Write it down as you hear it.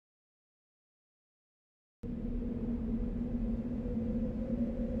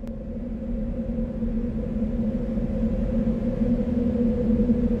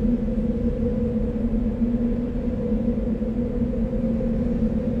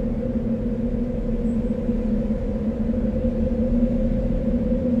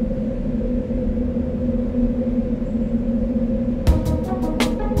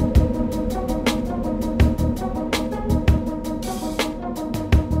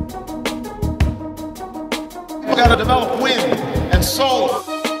got to develop wind and solar.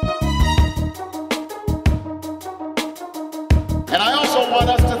 And I also want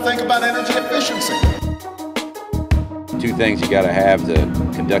us to think about energy efficiency. Two things you got to have to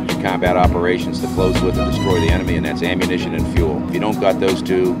conduct your combat operations to close with and destroy the enemy, and that's ammunition and fuel. If you don't got those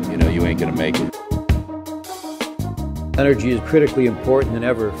two, you ain't going to make it. Energy is critically important than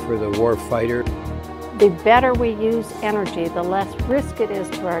ever for the war fighter. The better we use energy, the less risk it is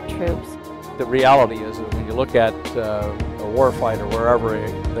to our troops. The reality is that when you look at a war fighter, wherever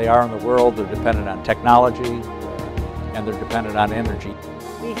they are in the world, they're dependent on technology and they're dependent on energy.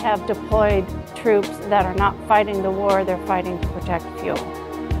 We have deployed troops that are not fighting the war, they're fighting to protect fuel.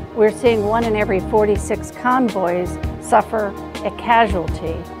 We're seeing 1 in every 46 convoys suffer a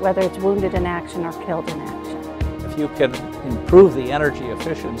casualty, whether it's wounded in action or killed in action. If you can improve the energy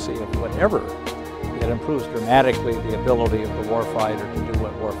efficiency of whatever, it improves dramatically the ability of the warfighter to do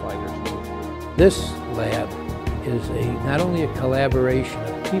what warfighters do. This lab is not only a collaboration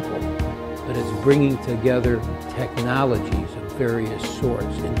of people, but it's bringing together technologies of various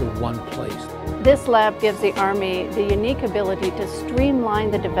sorts into one place. This lab gives the Army the unique ability to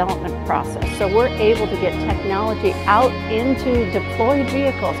streamline the development process. So we're able to get technology out into deployed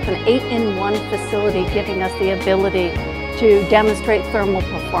vehicles, an 8-in-1 facility giving us the ability to demonstrate thermal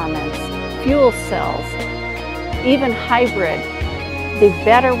performance, fuel cells, even hybrid. The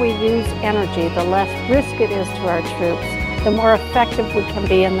better we use energy, the less risk it is to our troops, the more effective we can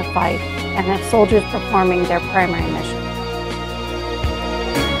be in the fight and have soldiers performing their primary mission.